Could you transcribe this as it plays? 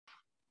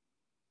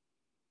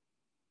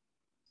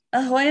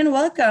Ahoy and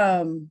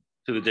welcome,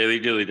 To the Daily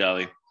Dilly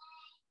Dally,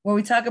 where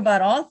we talk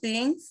about all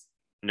things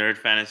nerd,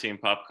 fantasy, and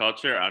pop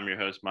culture. I'm your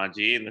host,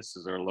 Maji, and this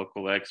is our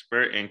local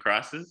expert in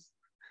crosses.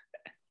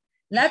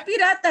 La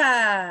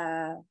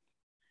Pirata.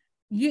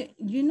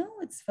 You know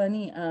what's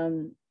funny?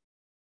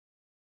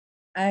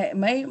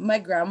 My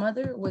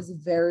grandmother was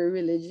very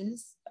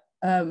religious,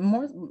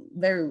 more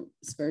very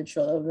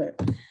spiritual over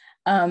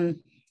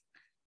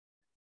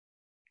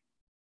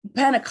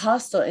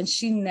Pentecostal, and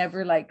she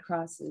never liked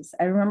crosses.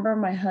 I remember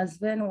my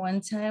husband one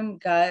time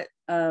got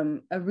a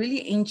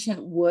really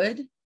ancient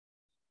wood,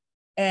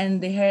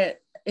 and they had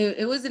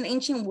it was an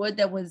ancient wood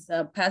that was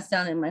passed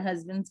down in my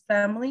husband's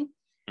family,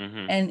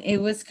 and it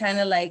was kind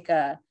of like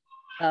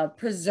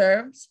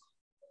preserved.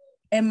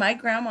 And my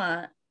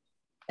grandma,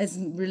 as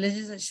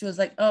religious as she was,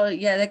 like, oh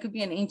yeah, that could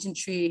be an ancient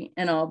tree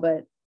and all,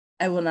 but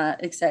I will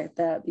not accept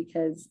that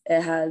because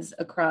it has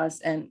a cross.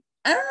 And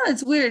I don't know,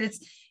 it's weird.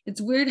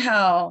 It's weird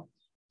how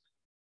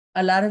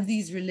a lot of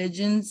these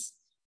religions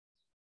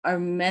are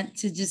meant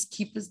to just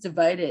keep us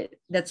divided.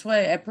 That's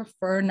why I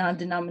prefer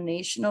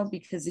non-denominational,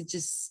 because it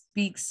just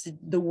speaks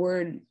the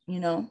word, you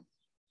know.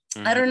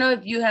 I don't know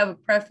if you have a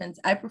preference.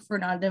 I prefer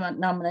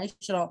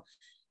non-denominational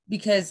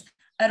because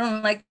I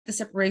don't like the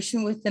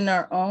separation within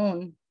our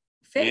own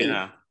faith.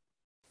 Yeah.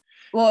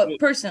 Well,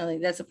 personally,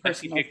 that's a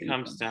personal I think it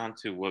comes down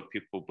to what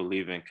people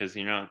believe in, because,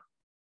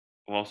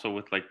 also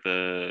with like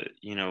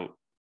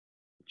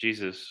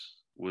Jesus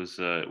was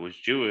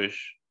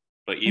Jewish,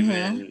 but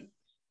even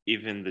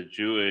the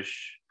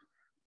Jewish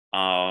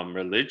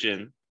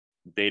religion,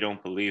 they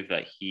don't believe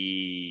that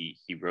he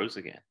rose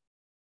again.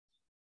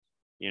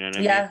 You know what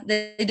I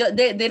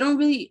mean? They don't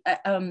really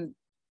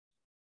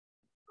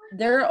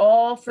they're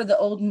all for the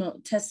Old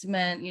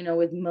Testament,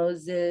 with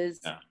Moses.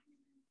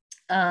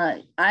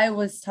 I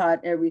was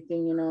taught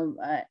everything,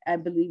 I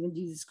believe in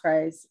Jesus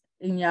Christ,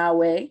 in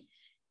Yahweh,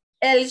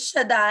 El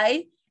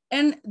Shaddai,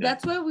 and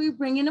that's why we're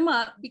bringing him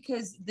up,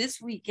 because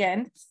this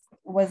weekend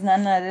was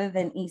none other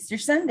than Easter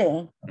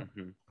Sunday.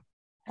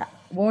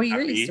 What were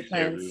your Easter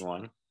plans?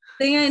 Everyone.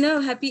 Thing I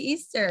know, happy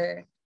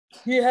Easter.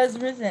 He has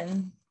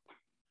risen.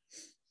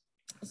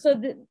 So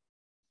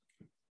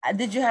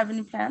did you have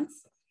any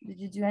plans? Did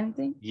you do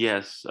anything?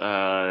 Yes. We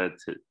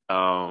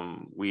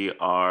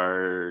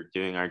are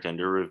doing our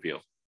gender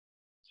reveal.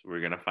 So we're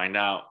going to find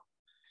out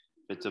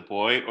if it's a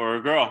boy or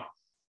a girl.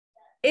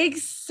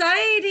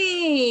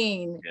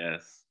 Exciting.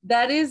 Yes.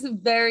 That is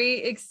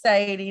very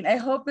exciting. I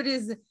hope it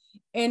is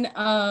in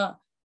a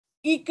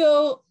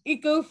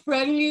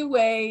eco-friendly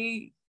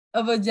way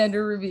of a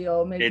gender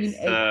reveal. Maybe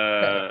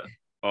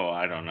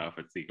I don't know if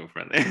it's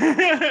eco-friendly.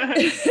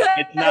 It's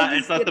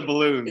not the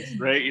balloons,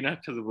 right?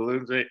 Because the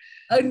balloons, right?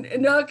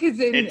 No, because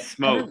it's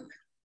smoke.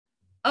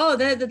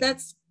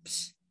 That's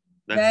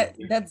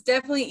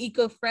definitely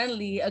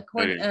eco-friendly,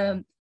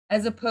 according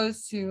as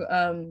opposed to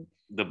the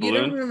balloons. You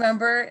don't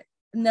remember?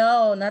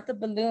 No, not the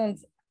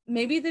balloons.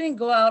 Maybe it didn't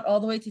go out all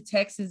the way to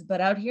Texas, but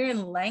out here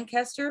in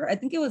Lancaster, I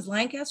think it was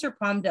Lancaster,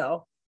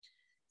 Palmdale,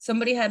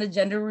 somebody had a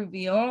gender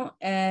reveal,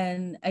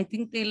 and I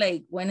think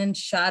they went and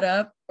shot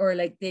up, or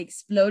they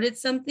exploded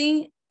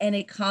something, and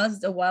it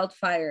caused a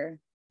wildfire.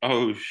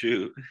 Oh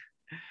shoot.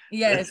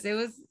 Yes, it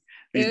was.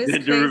 These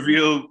gender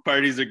reveal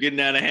parties are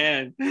getting out of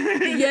hand.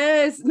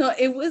 Yes, no,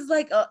 it was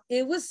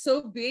it was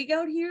so big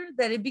out here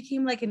that it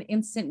became like an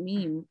instant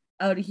meme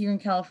out here in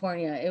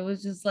California. It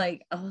was just I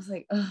was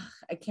like, oh,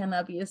 I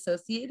cannot be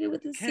associated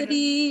with the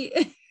city.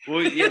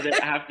 Well, yeah, they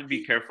have to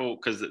be careful,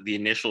 because the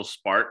initial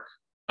spark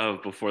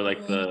of before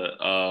the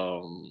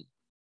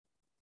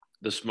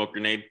smoke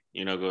grenade,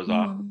 goes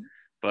off.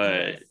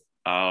 But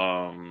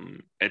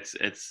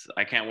it's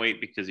I can't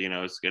wait, because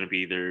it's gonna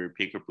be either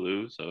pink or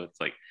blue. So it's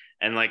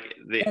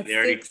they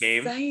already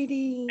came,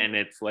 and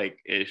it's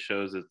it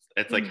shows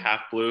it's like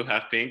half blue,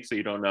 half pink, so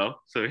you don't know.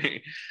 So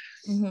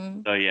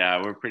so yeah,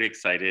 we're pretty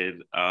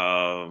excited.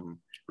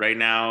 Right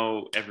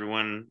now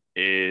everyone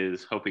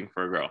is hoping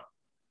for a girl,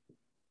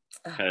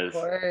 because we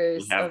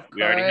already have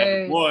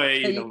a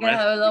boy. So you can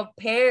have a little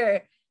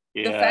pair.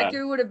 Yeah. The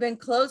factory would have been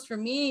closed for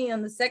me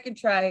on the second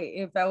try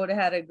if I would have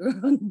had a girl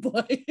and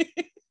boy.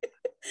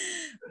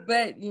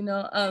 But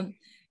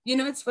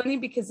it's funny,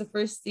 because the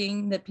first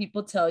thing that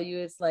people tell you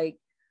is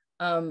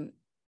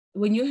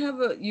when you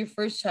have your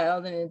first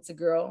child and it's a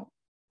girl,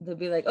 they'll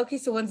be like, okay,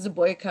 so when's the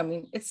boy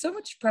coming? It's so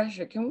much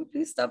pressure. Can we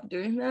please stop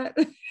doing that?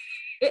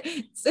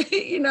 So,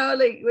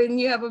 when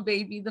you have a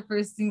baby, the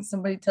first thing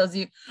somebody tells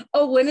you,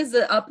 oh, when is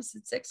the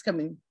opposite sex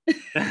coming?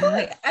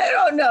 I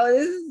don't know.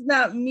 This is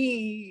not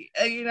me,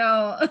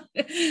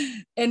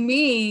 And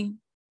me,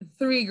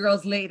 3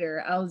 girls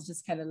later, I was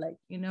just kind of like,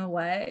 you know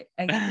what?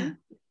 I think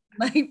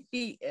might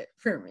be it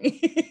for me.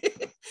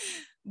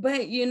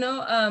 But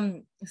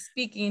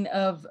speaking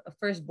of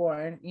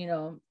firstborn,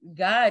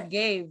 God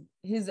gave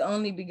his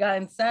only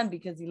begotten son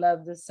because he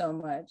loved us so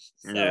much.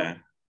 So, yeah.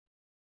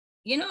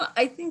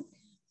 I think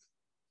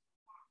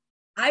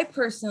I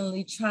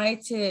personally try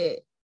to,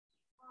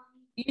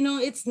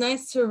 it's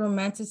nice to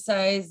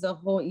romanticize the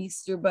whole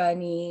Easter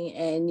bunny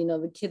and,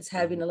 the kids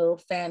having a little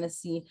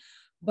fantasy.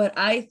 But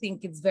I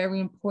think it's very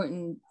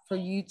important for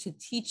you to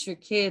teach your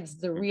kids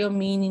the real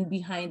meaning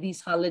behind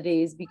these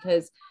holidays,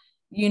 because,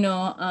 you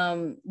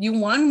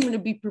want them to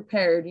be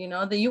prepared,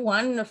 that you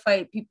want them to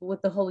fight people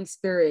with the Holy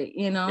Spirit,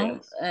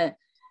 Yes.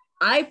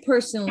 I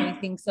personally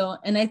think so.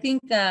 And I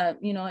think that,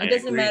 it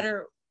doesn't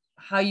matter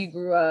how you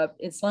grew up,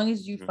 as long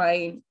as you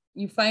find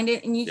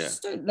it and you just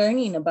start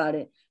learning about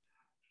it.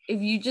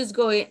 If you just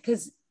go in,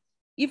 because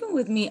even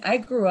with me, I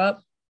grew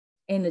up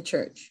in the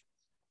church.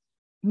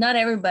 Not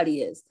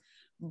everybody is,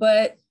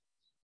 but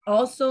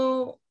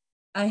also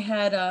I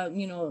had,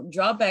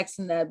 drawbacks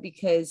in that,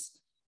 because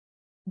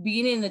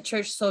being in the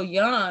church so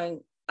young,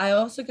 I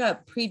also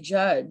got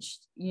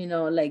prejudged,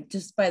 like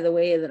just by the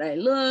way that I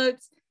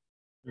looked.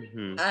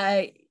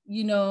 I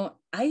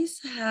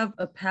used to have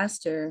a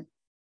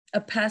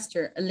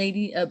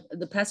lady,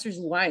 the pastor's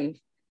wife,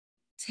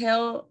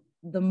 tell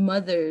the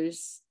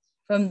mothers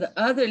from the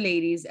other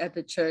ladies at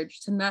the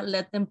church to not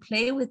let them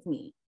play with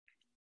me.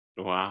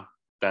 Wow.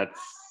 That's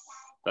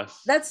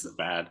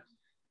bad.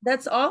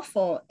 That's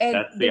awful. And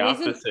that's the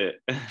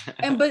opposite.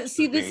 But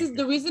see, this is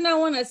the reason I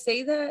want to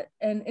say that.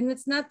 And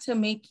it's not to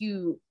make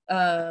you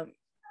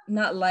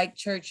not like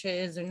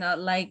churches or not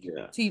like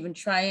to even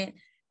try it.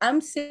 I'm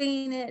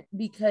saying it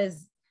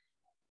because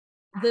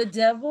this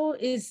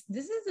is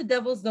the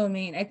devil's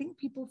domain. I think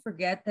people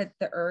forget that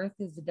the earth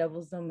is the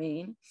devil's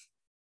domain,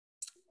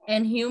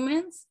 and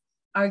humans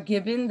are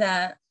given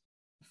that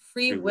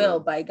free will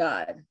by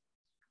God.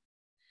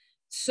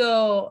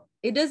 So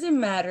it doesn't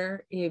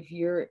matter if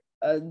you're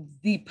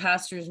the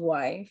pastor's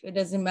wife. It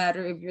doesn't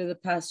matter if you're the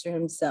pastor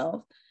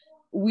himself.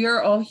 We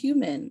are all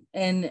human.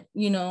 And,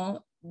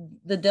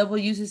 the devil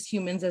uses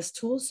humans as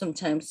tools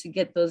sometimes to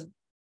get those,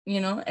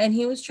 and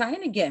he was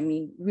trying to get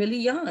me really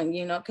young,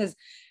 because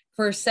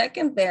for a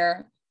second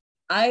there,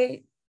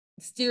 I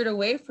steered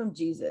away from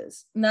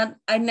Jesus.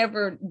 I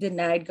never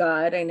denied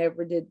God. I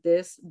never did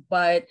this,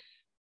 but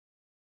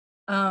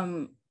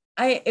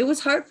it was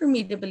hard for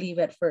me to believe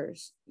at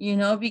first,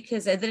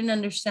 because I didn't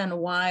understand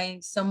why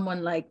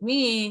someone like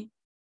me,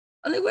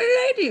 I'm like, what did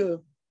I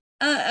do?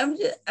 I'm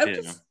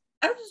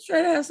just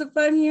trying to have some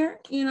fun here.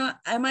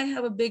 I might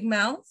have a big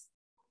mouth,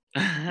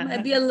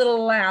 might be a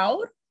little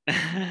loud,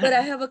 but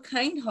I have a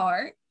kind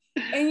heart.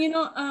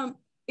 And,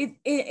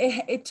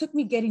 it took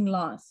me getting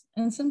lost.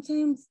 And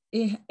sometimes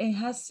you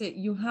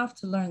have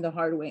to learn the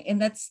hard way. And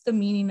that's the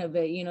meaning of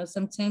it.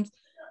 Sometimes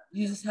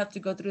you just have to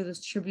go through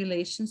those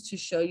tribulations to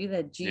show you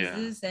that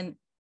Jesus and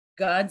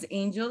God's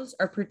angels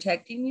are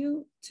protecting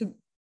you to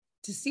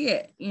see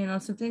it.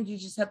 Sometimes you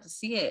just have to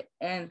see it.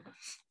 And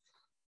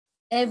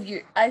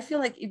I feel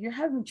like if you're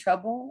having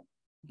trouble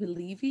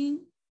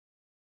believing,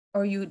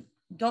 or you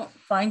don't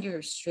find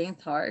your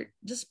strength hard,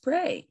 just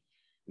pray.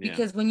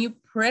 Because when you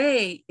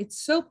pray, it's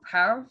so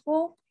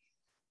powerful.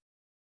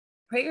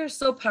 Prayer is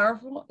so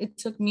powerful. It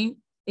took me,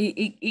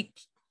 it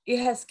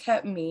has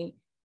kept me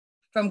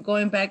from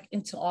going back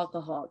into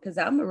alcohol, because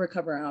I'm a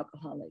recovering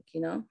alcoholic.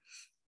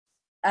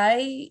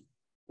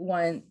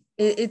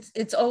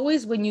 It's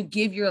always when you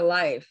give your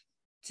life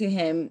to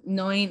him,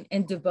 knowing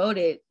and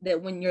devoted,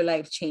 that when your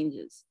life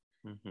changes.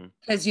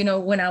 Because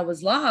when I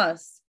was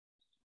lost,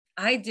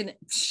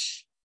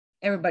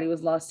 everybody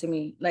was lost to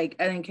me. Like,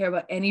 I didn't care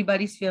about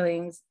anybody's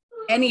feelings,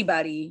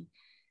 anybody.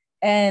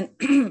 And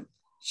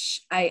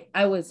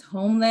I was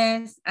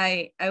homeless.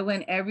 I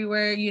went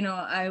everywhere.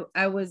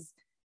 I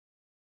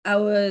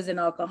was an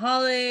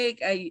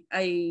alcoholic.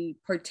 I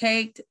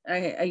partaked.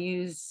 I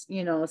used,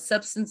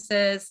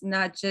 substances,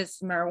 not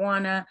just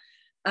marijuana.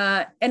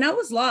 And I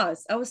was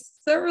lost. I was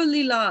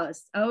thoroughly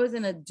lost. I was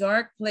in a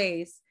dark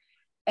place.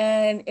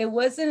 And it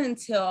wasn't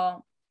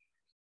until,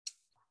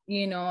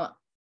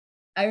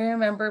 I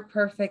remember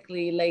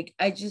perfectly, like,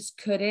 I just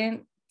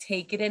couldn't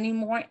take it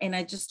anymore. And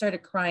I just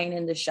started crying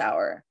in the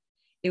shower.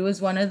 It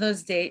was one of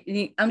those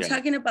days. I'm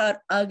talking about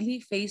ugly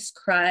face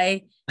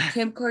cry,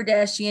 Kim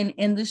Kardashian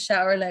in the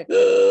shower, like,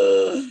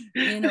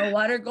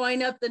 water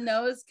going up the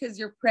nose because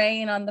you're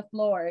praying on the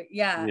floor.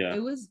 Yeah,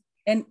 it was.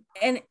 And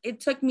it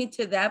took me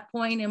to that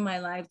point in my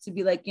life to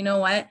be like, you know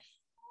what?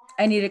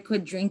 I need to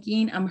quit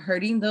drinking. I'm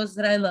hurting those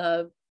that I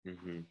love.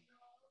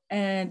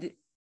 And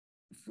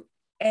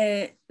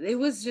it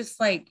was just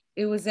like,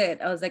 it was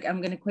it. I was like,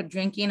 I'm going to quit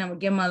drinking. I'm going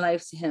to give my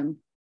life to him.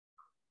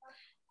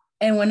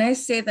 And when I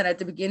say that at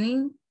the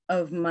beginning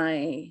of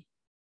my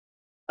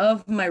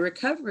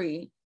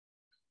recovery,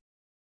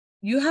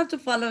 you have to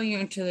follow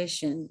your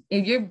intuition.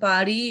 If your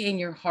body and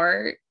your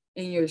heart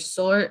and your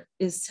soul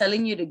is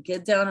telling you to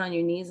get down on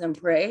your knees and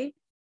pray,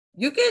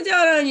 you get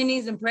down on your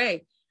knees and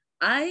pray.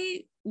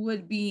 I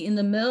would be in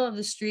the middle of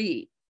the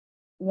street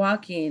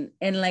walking,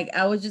 and like,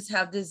 I would just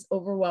have this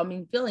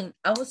overwhelming feeling.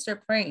 I would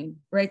start praying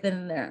right then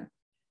and there.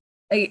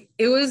 Like,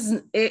 it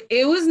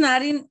was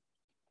not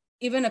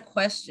even a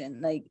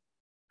question. Like,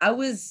 I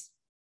was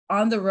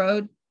on the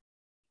road,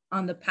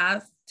 on the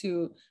path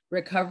to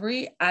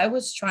recovery. I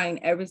was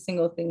trying every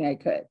single thing I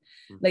could.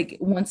 Like,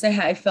 once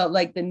I felt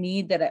like the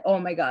need that oh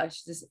my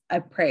gosh, I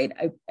prayed.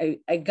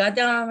 I got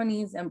down on my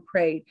knees and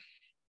prayed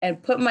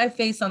and put my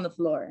face on the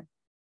floor,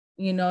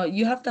 You know,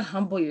 you have to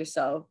humble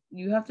yourself.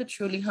 You have to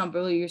truly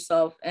humble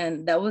yourself.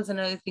 And that was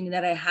another thing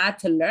that I had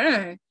to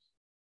learn,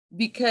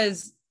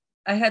 because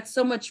I had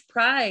so much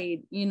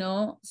pride, you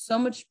know, so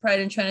much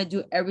pride in trying to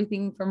do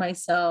everything for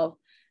myself.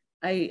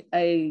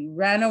 I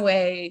ran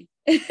away.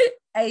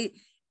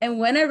 And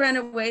when I ran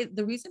away,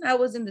 the reason I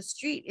was in the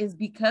street is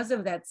because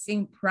of that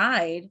same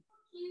pride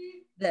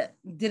that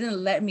didn't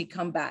let me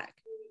come back.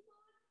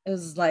 It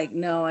was like,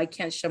 no, I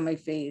can't show my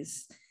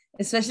face,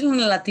 especially in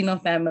a Latino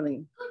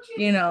family.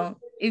 You know,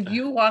 if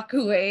you walk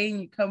away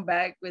and you come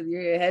back with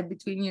your head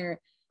between your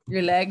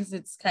legs,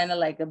 it's kind of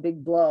like a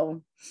big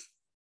blow,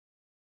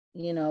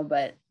 you know.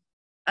 But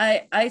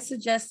I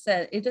suggest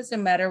that it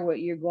doesn't matter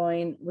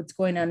what's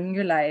going on in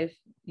your life,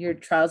 your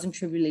trials and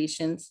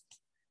tribulations.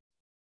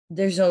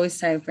 There's always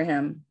time for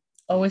him.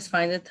 Always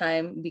find the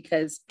time,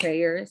 because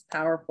prayer is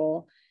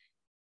powerful.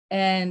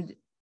 And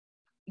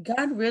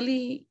God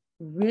really,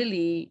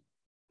 really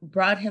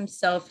brought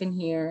himself in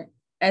here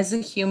as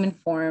a human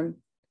form,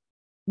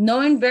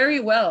 knowing very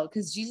well,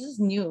 because Jesus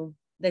knew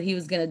that he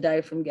was going to die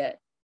from get.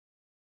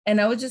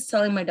 And I was just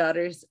telling my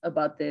daughters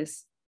about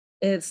this.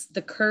 It's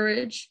the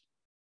courage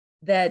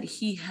that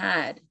he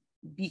had,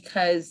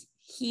 because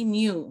he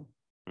knew.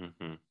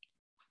 Mm-hmm.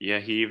 Yeah,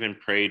 he even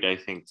prayed, I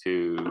think,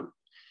 to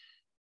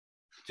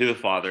the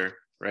Father,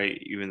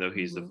 right? Even though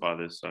he's the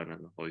Father, Son,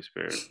 and the Holy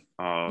Spirit.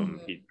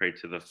 He prayed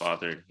to the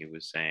Father, and he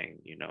was saying,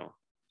 you know,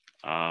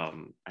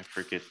 I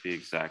forget the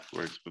exact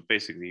words, but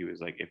basically he was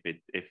like,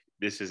 if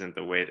this isn't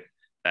the way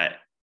that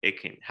it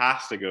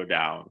has to go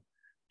down,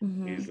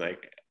 he's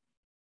like,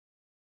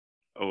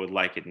 I would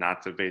like it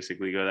not to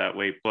basically go that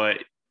way. But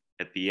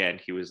at the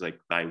end, he was like,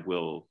 thy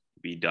will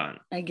be done.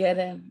 I get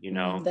it. You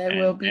know, thy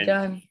will be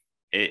done.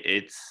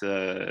 It's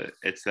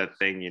that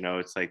thing, you know,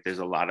 it's like there's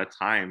a lot of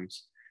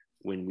times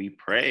when we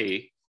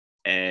pray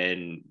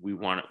and we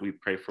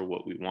pray for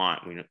what we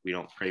want. We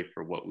don't pray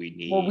for what we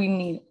need. What we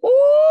need.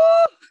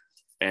 Ooh!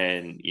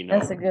 And, you know,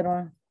 that's a good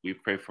one. We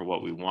pray for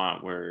what we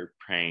want. We're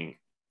praying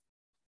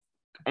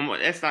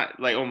almost, it's not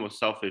like almost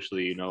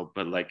selfishly, you know,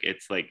 but like,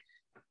 it's like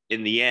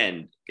in the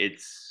end, we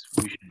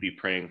should be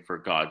praying for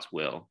God's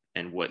will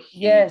and what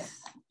he,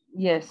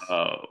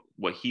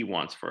 what he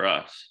wants for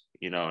us,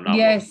 you know, not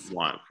what we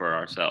want for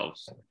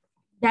ourselves.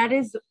 That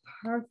is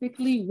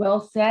perfectly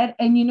well said.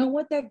 And you know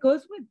what? That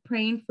goes with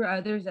praying for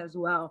others as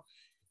well.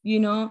 You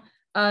know,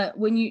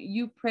 when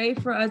you pray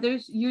for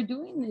others, you're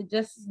doing it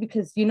just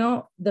because, you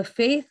know, the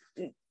faith.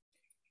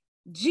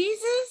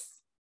 Jesus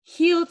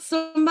healed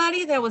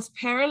somebody that was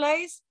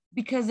paralyzed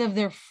because of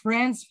their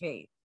friend's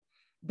faith.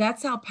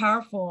 That's how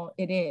powerful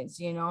it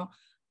is, you know.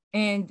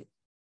 And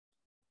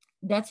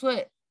that's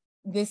what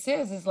this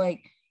is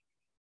like,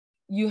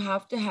 you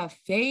have to have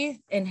faith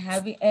and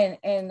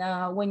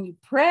when you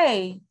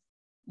pray,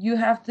 you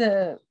have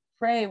to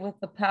pray with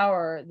the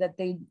power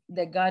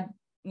that God,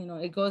 you know,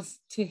 it goes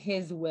to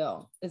his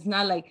will. It's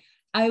not like,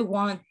 I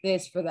want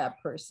this for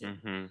that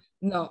person.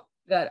 No,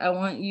 God, I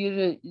want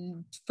you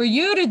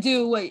to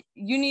do what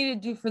you need to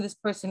do for this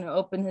person, to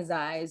open his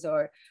eyes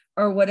or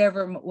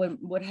whatever,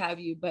 what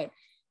have you. But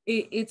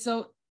it's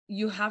so,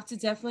 you have to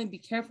definitely be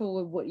careful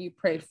with what you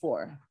prayed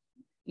for,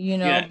 you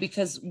know,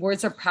 because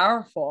words are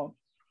powerful.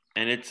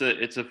 And it's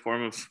a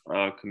form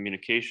of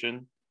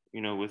communication,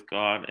 you know, with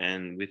God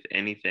and with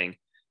anything.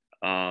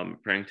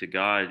 Praying to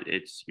God,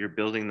 you're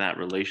building that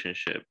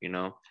relationship, you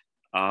know.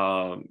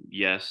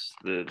 Yes,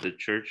 the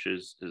church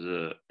is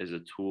a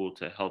tool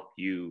to help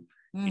you,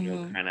 you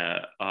know, kind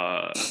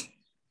of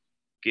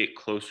get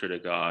closer to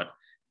God.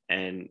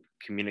 And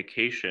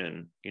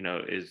communication, you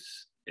know,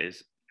 is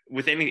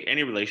with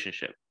any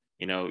relationship,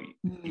 you know,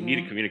 you need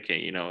to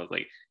communicate, you know,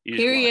 like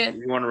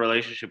you want a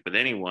relationship with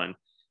anyone.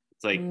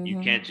 It's like, you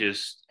can't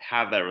just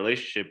have that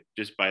relationship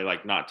just by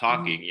like not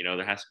talking, you know,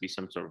 there has to be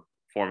some sort of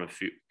form of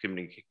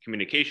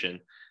communication.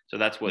 So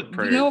that's what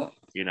prayer is,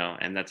 you know,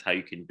 and that's how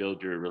you can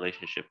build your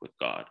relationship with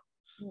God.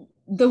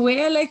 The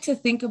way I like to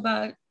think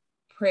about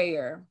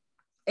prayer,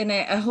 and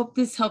I hope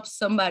this helps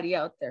somebody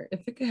out there,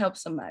 if it could help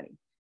somebody,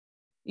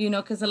 you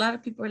know, because a lot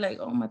of people are like,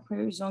 oh, my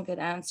prayers don't get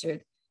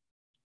answered.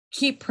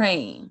 Keep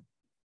praying,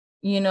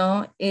 you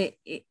know,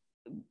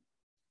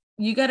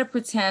 you got to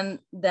pretend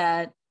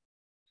that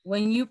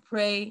when you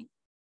pray,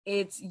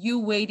 it's you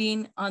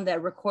waiting on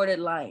that recorded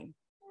line.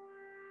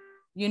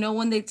 You know,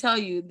 when they tell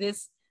you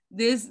this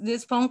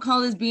phone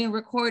call is being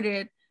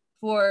recorded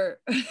for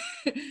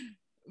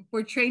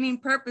for training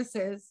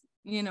purposes,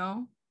 you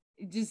know,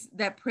 just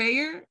that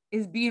prayer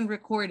is being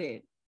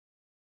recorded,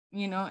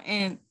 you know,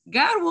 and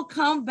God will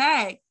come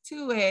back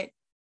to it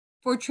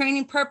for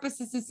training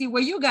purposes to see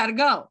where you got to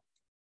go.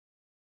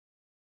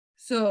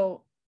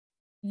 So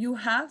you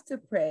have to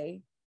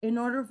pray in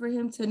order for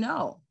him to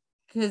know.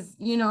 Because,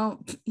 you know,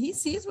 he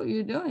sees what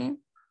you're doing.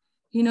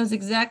 He knows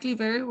exactly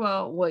very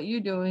well what you're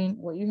doing,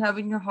 what you have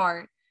in your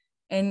heart,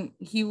 and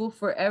he will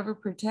forever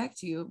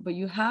protect you. But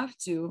you have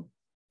to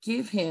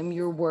give him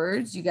your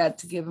words. You got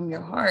to give him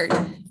your heart,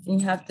 and you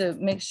have to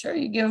make sure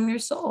you give him your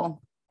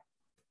soul.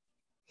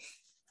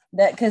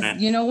 That,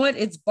 because you know what?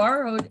 It's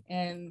borrowed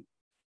and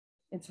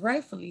it's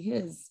rightfully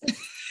his.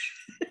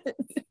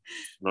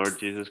 Lord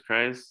Jesus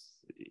Christ,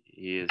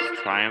 he is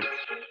triumphed.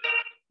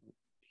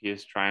 He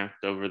has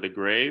triumphed over the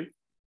grave,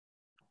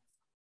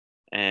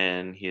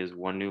 and he has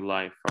won new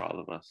life for all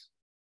of us.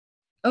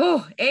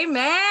 Oh,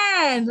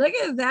 amen. Look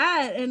at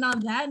that. And on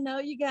that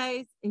note, you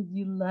guys, if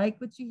you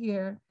like what you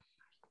hear,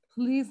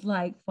 please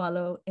like,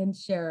 follow, and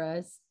share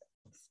us.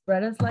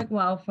 Spread us like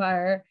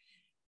wildfire.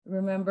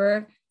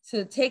 Remember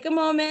to take a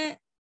moment,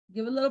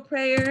 give a little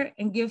prayer,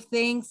 and give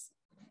thanks.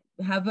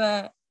 Have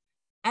a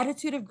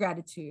attitude of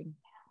gratitude.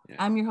 Yeah.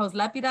 I'm your host,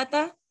 La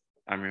Pirata.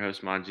 I'm your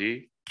host,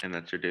 Manji, and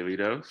that's your daily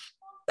dose.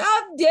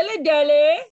 Stop dilly-dally.